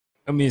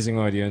Amazing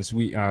audience.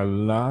 We are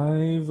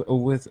live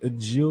with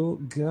Joe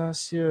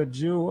Garcia.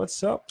 Joe,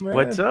 what's up,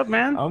 What's man? up,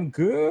 man? I'm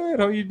good.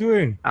 How you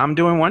doing? I'm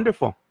doing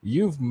wonderful.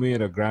 You've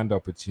made a grand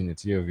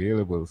opportunity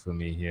available for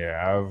me here.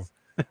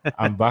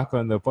 I'm back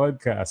on the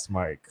podcast,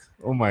 Mike.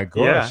 Oh my Yeah.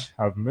 gosh,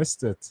 I've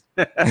missed it.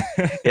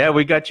 Yeah,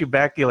 we got you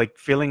back. You're like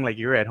feeling like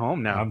you're at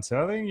home now. I'm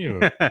telling you,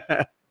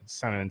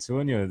 San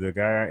Antonio, the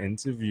guy I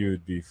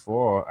interviewed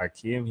before I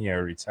came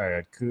here,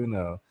 retired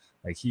colonel,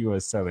 like he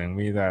was telling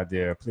me that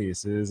there are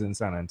places in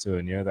San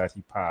Antonio that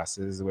he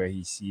passes where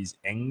he sees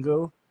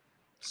Engel.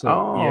 So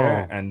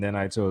yeah, Oh. and then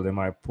I told him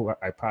I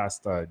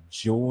passed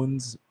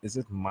Jones. Is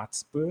it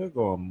Mattsburg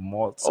or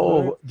Maltzburg?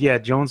 Oh, yeah,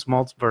 Jones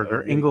Maltzberg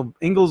or Yeah,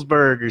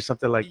 Inglesburg or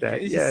something like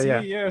that. you Yeah,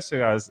 see, yeah.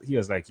 So he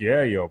was like,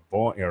 "Yeah, you're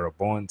a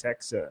born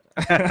Texan."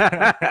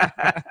 yeah.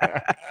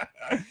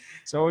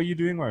 So how are you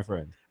doing, my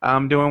friend?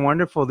 I'm doing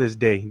wonderful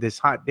this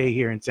hot day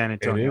here in San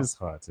It Antonio. is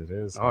hot. It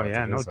is Oh, hot.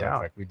 yeah, It no is hot.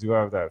 doubt. Like we do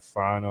have that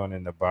fan on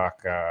in the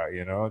back,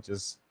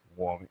 just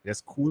warm,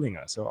 just cooling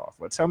us off.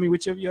 But tell me,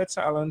 which of your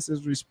talents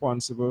is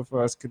responsible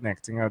for us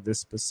connecting at this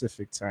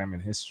specific time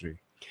in history?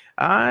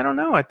 I don't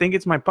know. I think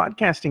it's my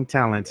podcasting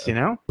talents,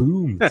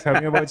 Boom.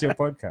 Tell me about your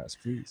podcast,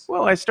 please.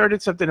 Well, I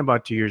started something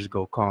about 2 years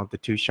ago called the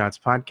Two Shots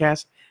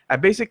Podcast. I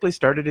basically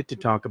started it to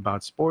talk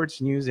about sports,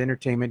 news,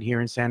 entertainment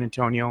here in San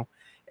Antonio.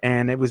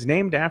 And it was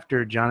named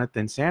after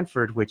Jonathan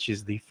Sanford, which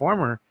is the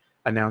former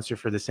announcer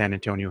for the San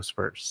Antonio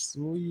Spurs.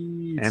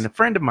 Sweet. And a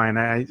friend of mine,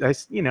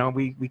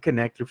 we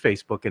connect through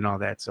Facebook and all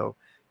that. So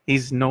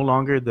he's no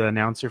longer the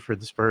announcer for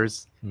the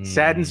Spurs.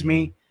 Saddens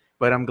me,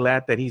 but I'm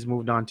glad that he's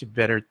moved on to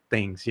better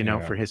things,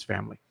 Yeah. for his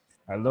family.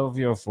 I love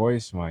your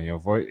voice, man. Your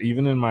voice,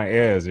 even in my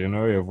ears,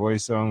 your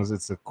voice sounds,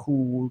 it's a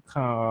cool,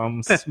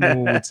 calm,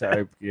 smooth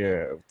type,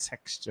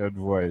 textured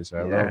voice.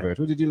 I love it.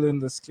 Who did you learn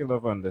the skill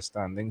of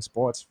understanding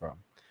sports from?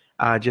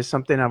 Just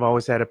something I've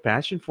always had a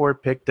passion for,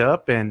 picked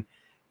up, and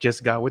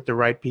just got with the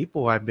right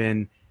people. I've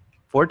been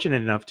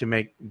fortunate enough to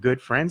make good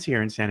friends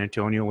here in San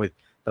Antonio with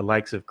the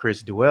likes of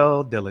Chris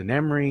Duell, Dylan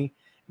Emery,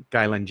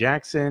 Kylan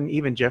Jackson,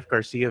 even Jeff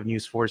Garcia of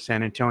News 4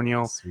 San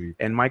Antonio, Sweet.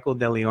 and Michael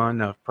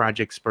DeLeon of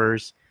Project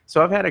Spurs.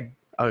 So I've had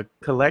a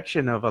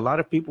collection of a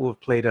lot of people who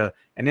have played an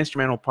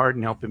instrumental part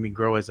in helping me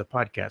grow as a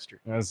podcaster.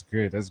 That's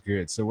great. That's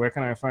great. So where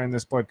can I find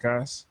this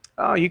podcast?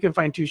 Oh, you can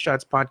find Two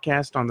Shots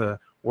Podcast on the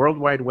World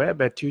Wide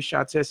Web at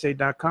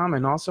twoshotssa.com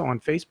and also on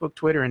Facebook,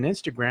 Twitter, and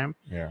Instagram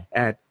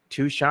at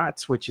Two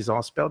Shots, which is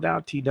all spelled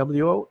out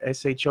TWOSHOTS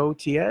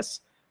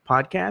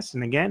podcast.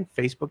 And again,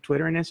 Facebook,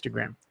 Twitter, and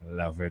Instagram.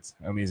 Love it.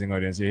 Amazing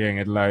audience. You're hearing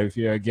it live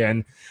here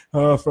again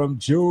from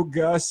Joe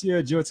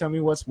Garcia. Joe, tell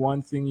me what's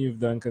one thing you've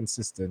done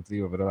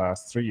consistently over the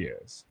last 3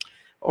 years?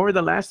 Over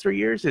the last 3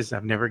 years is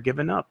I've never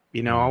given up.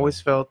 I always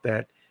felt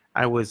that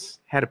I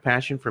had a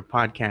passion for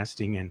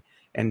podcasting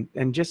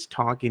and just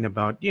talking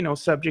about,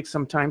 subjects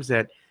sometimes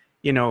that,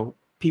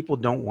 people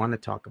don't want to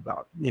talk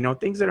about,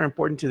 things that are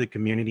important to the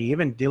community,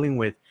 even dealing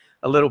with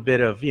a little bit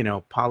of,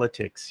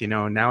 politics,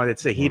 now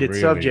it's a heated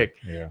subject,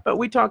 but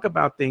we talk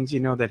about things,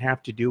 that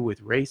have to do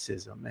with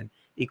racism and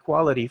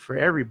equality for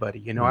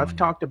everybody. I've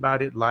talked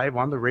about it live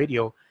on the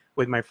radio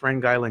with my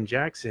friend Kylan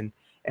Jackson,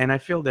 and I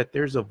feel that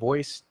there's a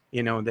voice,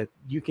 that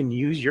you can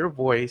use your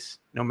voice,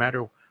 no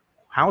matter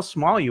how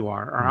small you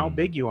are or how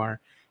big you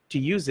are, to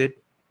use it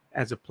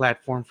as a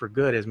platform for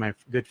good, as my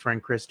good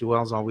friend Chris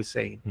Duell's always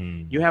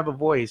saying. You have a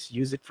voice,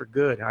 use it for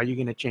good. How are you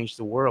going to change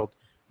the world?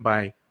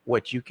 By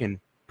what you can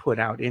put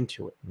out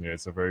into it. Yeah,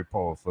 it's a very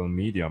powerful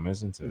medium,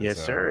 isn't it?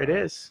 Yes, sir, it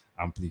is.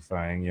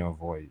 Amplifying your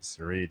voice,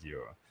 radio,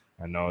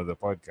 and now the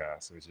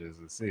podcast, which is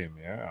the same,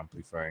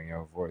 amplifying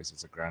your voice.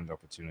 It's a grand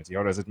opportunity.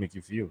 How does it make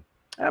you feel?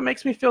 It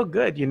makes me feel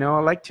good. I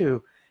like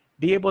to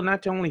be able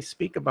not to only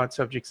speak about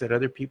subjects that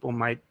other people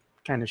might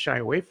kind of shy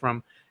away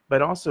from,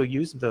 but also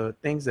use the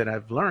things that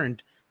I've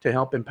learned to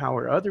help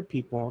empower other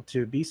people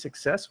to be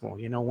successful.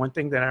 One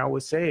thing that I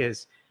always say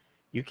is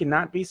you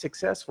cannot be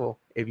successful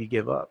if you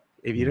give up.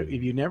 If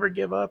you never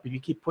give up, if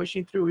you keep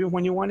pushing through, even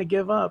when you want to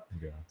give up,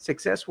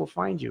 success will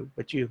find you.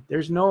 But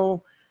there's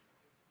no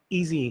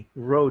easy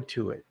road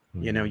to it.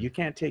 You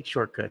can't take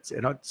shortcuts.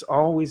 And it's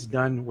always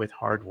done with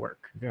hard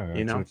work. Yeah,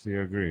 I totally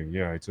agree.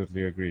 Yeah, I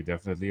totally agree.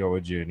 Definitely our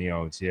journey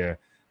out here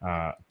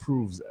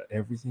proves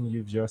everything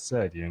you've just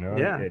said,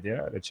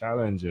 the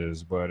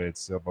challenges, but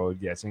it's about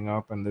getting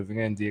up and living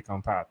in day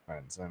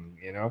compartments and,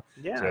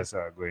 just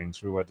going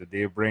through what the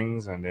day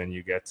brings, and then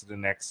you get to the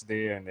next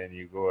day and then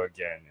you go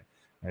again.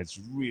 It's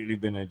really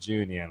been a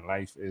journey, and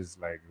life is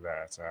like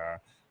that.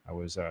 I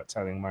was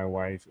telling my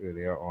wife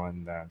earlier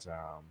on that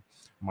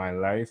my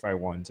life, I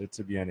wanted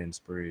to be an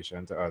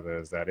inspiration to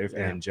others, that if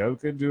Angel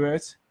could do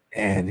it,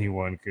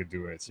 anyone could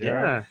do it.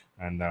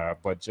 And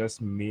but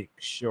just make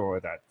sure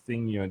that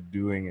thing you're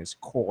doing is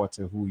core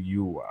to who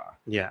you are.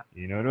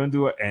 Don't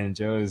do what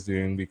Angel is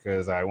doing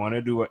because I want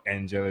to do what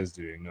Angel is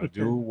doing. No,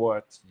 do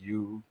what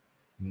you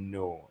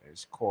know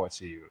is core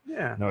to you.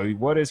 Now,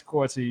 what is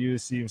core to you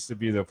seems to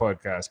be the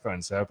podcast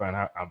concept and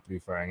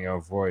amplifying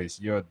your voice.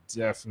 You're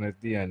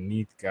definitely a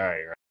neat guy,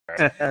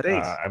 right?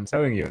 I'm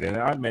telling you,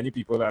 there aren't many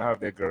people that have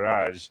their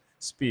garage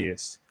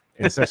space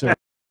in such a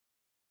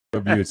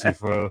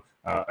beautiful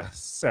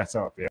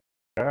setup. Yeah.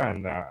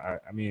 And I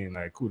mean,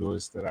 like,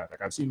 kudos to that.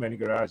 Like, I've seen many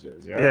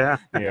garages. Yeah.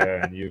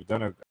 Yeah. And you've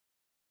done an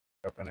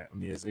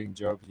amazing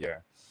job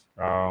here.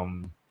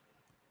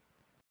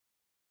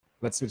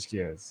 Let's switch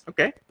gears.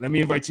 Okay. Let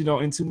me invite you now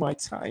into my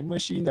time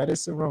machine that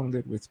is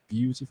surrounded with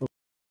beautiful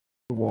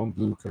warm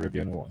blue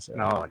Caribbean water.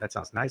 Oh, that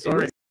sounds nice.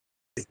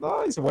 It's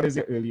nice. What is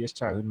your earliest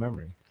childhood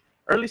memory?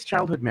 Earliest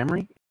childhood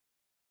memory?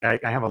 I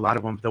have a lot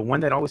of them. The one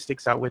that always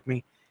sticks out with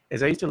me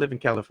is I used to live in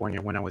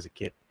California when I was a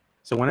kid.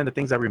 So one of the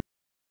things I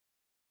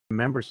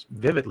remember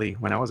vividly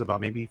when I was about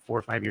maybe 4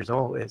 or 5 years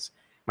old is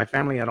my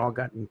family had all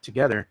gotten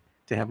together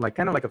to have like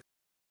kind of like a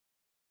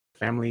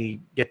family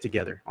get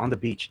together on the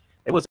beach.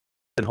 It was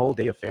a whole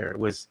day affair. It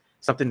was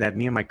something that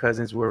me and my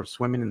cousins were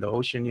swimming in the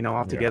ocean, you know,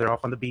 all together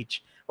off on the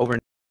beach over in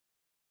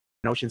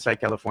Oceanside,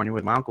 California,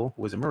 with my uncle,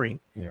 who was a Marine.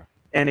 Yeah.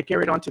 And it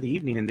carried on to the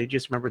evening, and they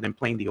just remember them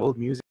playing the old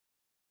music.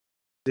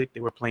 They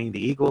were playing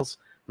the Eagles.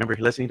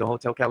 Remember listening to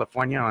Hotel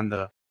California on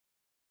the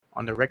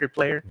record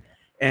player.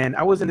 And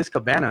I was in this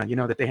cabana, you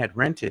know, that they had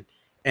rented,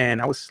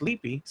 and I was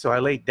sleepy, so I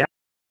laid down.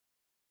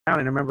 And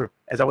I remember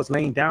as I was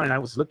laying down and I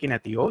was looking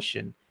at the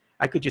ocean,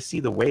 I could just see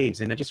the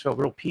waves, and it just felt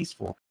real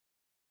peaceful.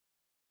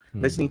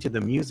 Listening to the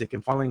music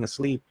and falling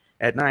asleep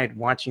at night,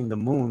 watching the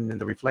moon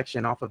and the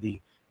reflection off of the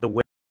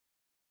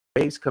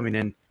waves coming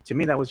in. To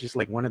me, that was just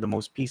like one of the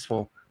most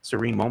peaceful,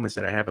 serene moments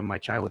that I have in my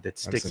childhood that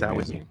sticks out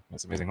with me.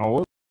 That's amazing. How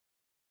old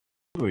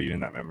were you in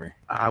that memory?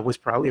 I was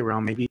probably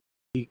around maybe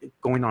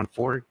going on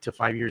 4 to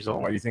 5 years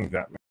old. Why do you think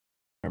that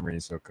memory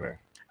is so clear?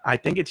 I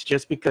think it's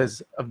just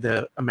because of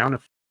the amount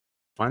of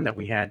fun that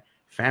we had,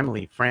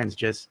 family, friends,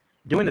 just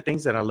doing the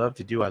things that I love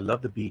to do. I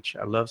love the beach.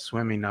 I love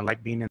swimming. I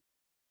like being in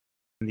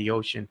the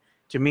ocean.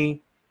 To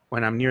me,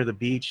 when I'm near the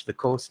beach, the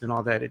coast and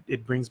all that,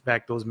 it brings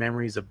back those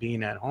memories of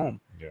being at home,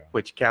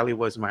 which Cali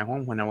was my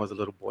home when I was a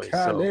little boy.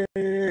 Cali,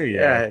 so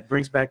it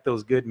brings back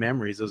those good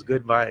memories, those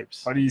good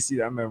vibes. How do you see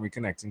that memory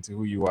connecting to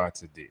who you are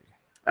today?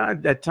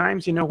 At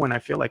times, you know, when I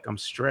feel like I'm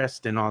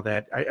stressed and all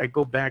that, I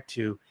go back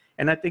to,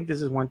 and I think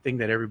this is one thing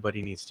that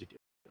everybody needs to do.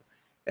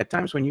 At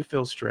times when you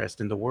feel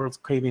stressed and the world's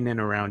caving in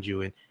around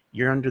you and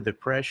you're under the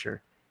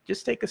pressure,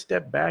 just take a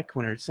step back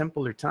when it's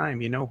simpler time,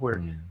 you know,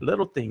 where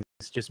little things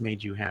just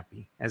made you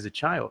happy as a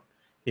child,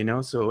 you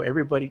know. So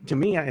everybody, to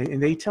me,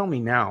 and they tell me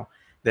now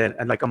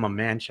that like I'm a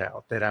man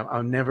child, that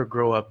I'll never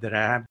grow up, that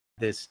I have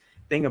this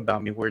thing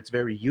about me where it's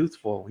very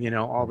youthful, you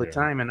know, all the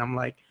time. And I'm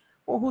like,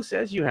 well, who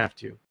says you have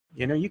to?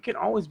 You know, you can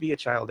always be a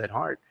child at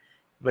heart.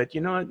 But,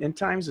 you know, in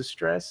times of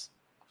stress,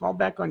 fall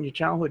back on your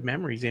childhood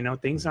memories. You know,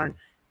 things aren't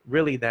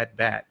really that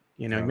bad.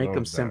 You know, make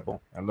them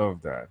simple. I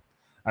love that.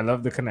 I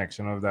love the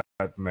connection of that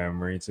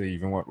memory to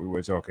even what we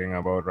were talking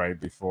about right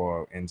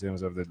before in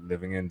terms of the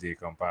living in day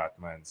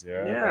compartments.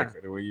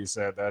 Like the way you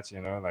said that,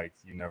 you know, like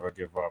you never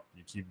give up,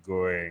 you keep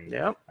going.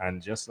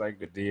 And just like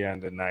the day and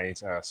the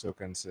night are so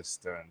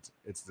consistent,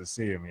 it's the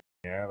same.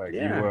 Like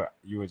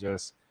you were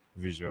just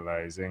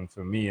visualizing,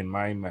 for me, in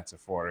my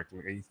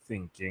metaphorically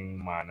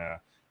thinking manner,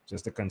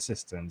 just the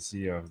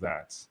consistency of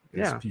that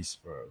is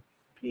peaceful.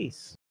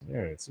 Peace.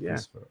 It's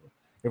peaceful.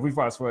 If we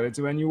fast forward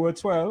to when you were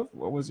 12,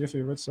 what was your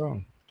favorite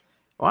song?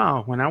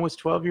 Wow, when I was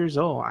 12 years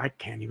old, I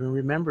can't even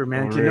remember,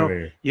 man. Oh,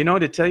 really? You know,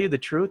 to tell you the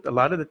truth, a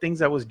lot of the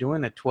things I was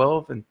doing at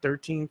 12 and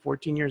 13,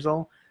 14 years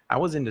old, I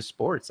was into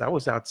sports. I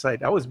was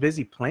outside. I was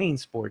busy playing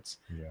sports.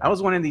 I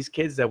was one of these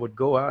kids that would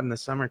go out in the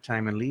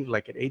summertime and leave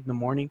like at 8 in the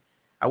morning.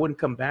 I wouldn't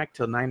come back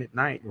till 9 at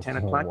night, 10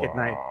 o'clock at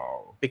night,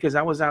 because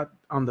I was out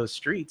on the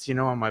streets, you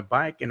know, on my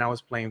bike, and I was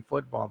playing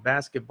football,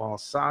 basketball,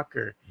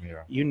 soccer,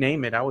 you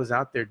name it. I was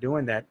out there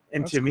doing that.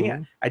 And to me,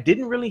 I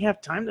didn't really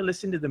have time to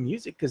listen to the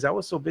music because I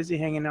was so busy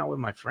hanging out with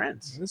my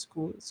friends. It's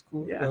cool. It's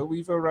cool. Well,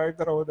 we've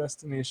arrived at our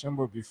destination,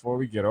 but before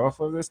we get off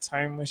of this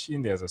time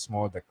machine, there's a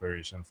small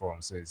declaration form.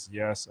 It says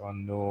yes or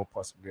no,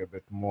 possibly a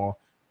bit more.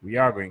 We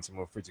are going to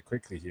move pretty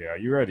quickly here. Are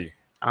you ready?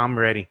 I'm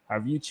ready.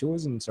 Have you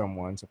chosen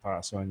someone to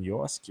pass on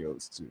your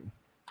skills to?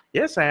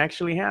 Yes, I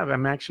actually have.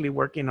 I'm actually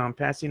working on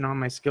passing on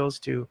my skills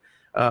to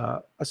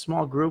a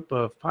small group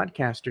of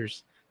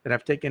podcasters that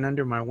I've taken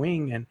under my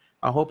wing, and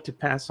I hope to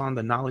pass on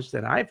the knowledge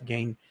that I've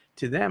gained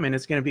to them. And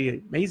it's going to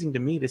be amazing to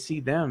me to see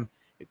them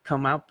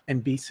come out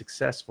and be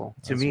successful.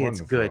 To me,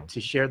 it's good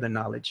to share the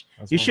knowledge.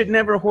 You should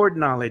never hoard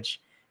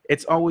knowledge.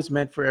 It's always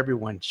meant for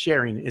everyone.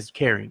 Sharing is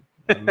caring.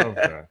 I love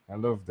that. I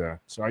love that.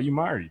 So are you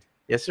married?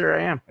 Yes, sir,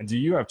 I am. And do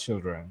you have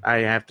children? I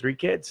have 3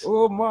 kids.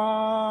 Oh,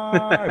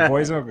 my.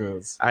 Boys or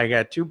girls? I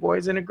got 2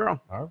 boys and a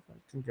girl. All right.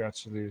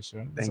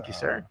 Congratulations. Thank you,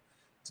 sir.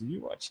 Do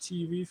you watch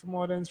TV for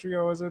more than 3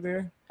 hours a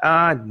day?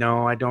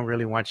 No, I don't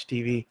really watch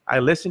TV. I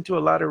listen to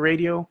a lot of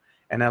radio,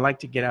 and I like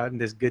to get out in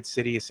this good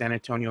city of San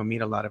Antonio and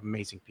meet a lot of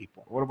amazing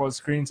people. What about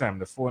screen time,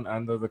 the phone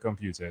and the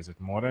computer? Is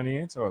it more than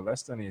 8 or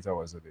less than 8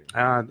 hours a day?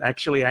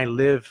 Actually, I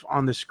live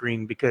on the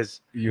screen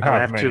because you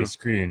have many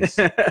screens.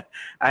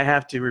 I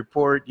have to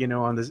report, you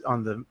know, on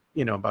the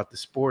you know, about the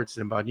sports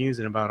and about news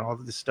and about all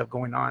of this stuff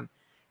going on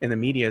in the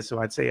media. So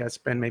I'd say I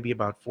spend maybe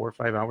about 4 or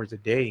 5 hours a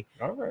day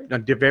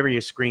on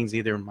various screens,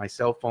 either my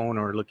cell phone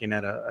or looking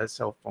at a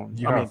cell phone.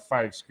 You have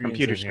 5 screens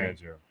computer screen.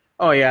 screen.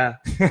 Oh yeah.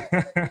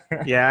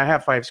 Yeah, I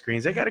have 5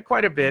 screens. I got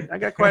quite a bit. I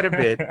got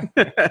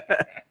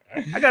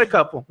a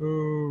couple.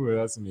 Oh,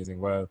 that's amazing.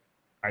 Well,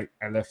 I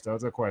left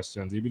out a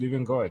question. Do you believe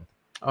in God?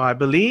 Oh, I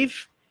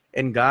believe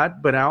in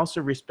God, but I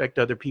also respect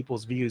other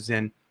people's views.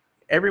 And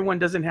everyone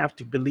doesn't have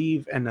to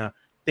believe in a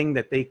thing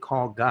that they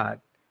call God.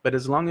 But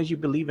as long as you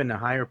believe in a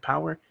higher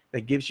power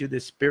that gives you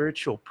this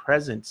spiritual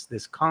presence,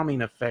 this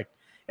calming effect,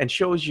 and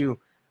shows you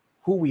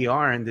who we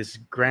are in this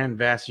grand,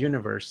 vast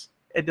universe,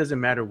 it doesn't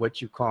matter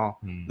what you call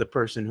the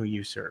person who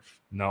you serve.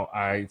 Now,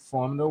 I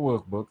formed a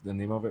workbook. The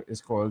name of it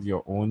is called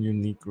Your Own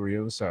Unique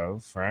Real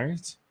Self,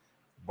 right?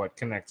 But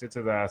connected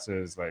to that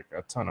is like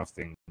a ton of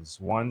things.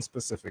 One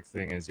specific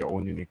thing is your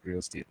own unique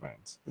real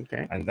statement.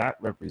 Okay. And that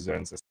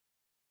represents a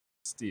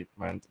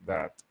statement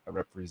that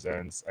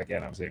represents,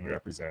 again, I'm saying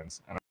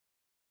represents, and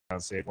I'll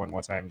say it one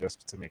more time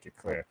just to make it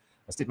clear.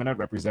 A statement that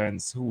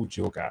represents who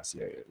Joe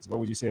Garcia is. What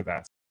would you say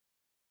that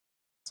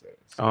is?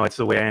 Oh, it's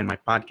the way I end my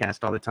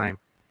podcast all the time.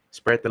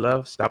 Spread the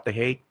love, stop the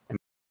hate, and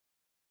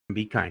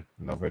be kind.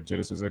 Love it, Joe.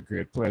 This was a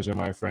great pleasure,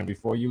 my friend.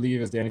 Before you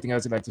leave, is there anything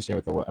else you'd like to share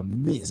with our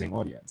amazing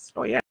audience?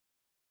 Oh, yeah.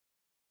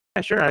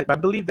 Yeah, sure. I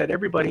believe that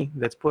everybody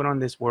that's put on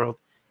this world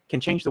can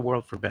change the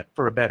world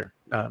for a better,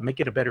 make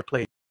it a better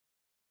place,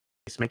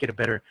 make it a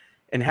better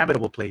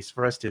inhabitable place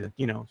for us to,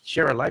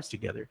 share our lives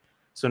together.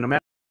 So no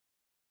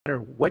matter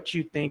what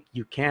you think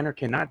you can or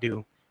cannot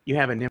do, you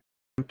have an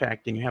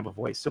impact and you have a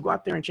voice. So go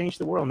out there and change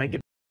the world, make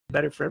it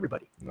better for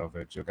everybody. Love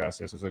it, Joe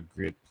Garcia. This was a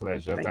great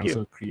pleasure. Thank Thanks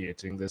you for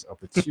creating this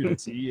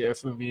opportunity here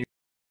for me.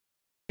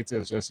 It's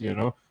just,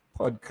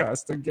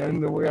 podcast again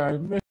the way I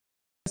miss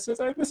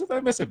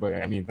it. But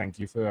I mean, thank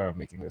you for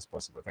making this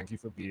possible. Thank you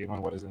for being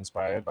on What is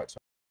Inspired by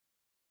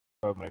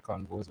 12-minute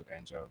Convos with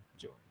Angel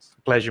Jones.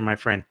 Pleasure, my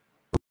friend.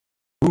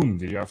 Boom.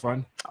 Did you have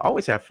fun?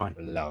 Always have fun.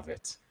 Love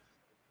it.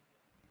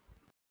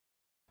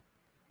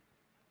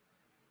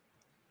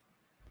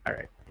 All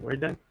right, we're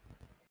done.